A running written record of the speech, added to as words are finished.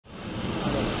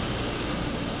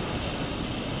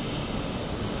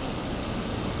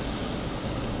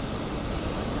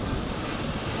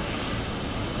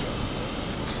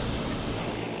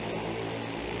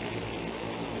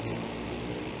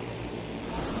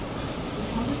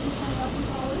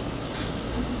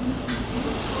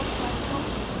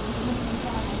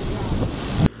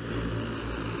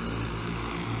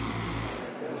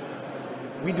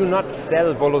We do not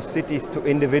sell Volocities to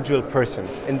individual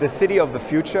persons. In the city of the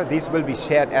future, these will be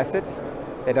shared assets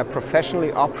that are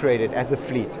professionally operated as a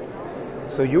fleet.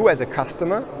 So you as a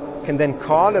customer can then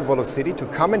call a Volocity to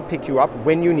come and pick you up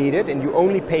when you need it, and you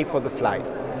only pay for the flight.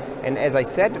 And as I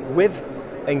said, with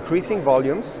increasing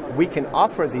volumes, we can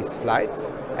offer these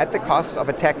flights at the cost of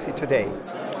a taxi today.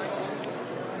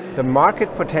 The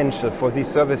market potential for these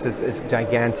services is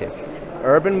gigantic.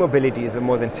 Urban mobility is a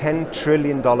more than $10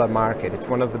 trillion market. It's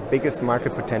one of the biggest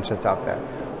market potentials out there.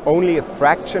 Only a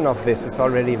fraction of this is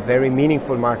already a very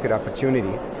meaningful market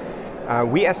opportunity.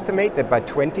 We estimate that by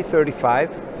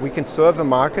 2035, we can serve a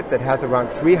market that has around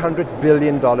 $300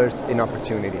 billion in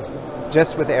opportunity,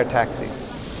 just with air taxis.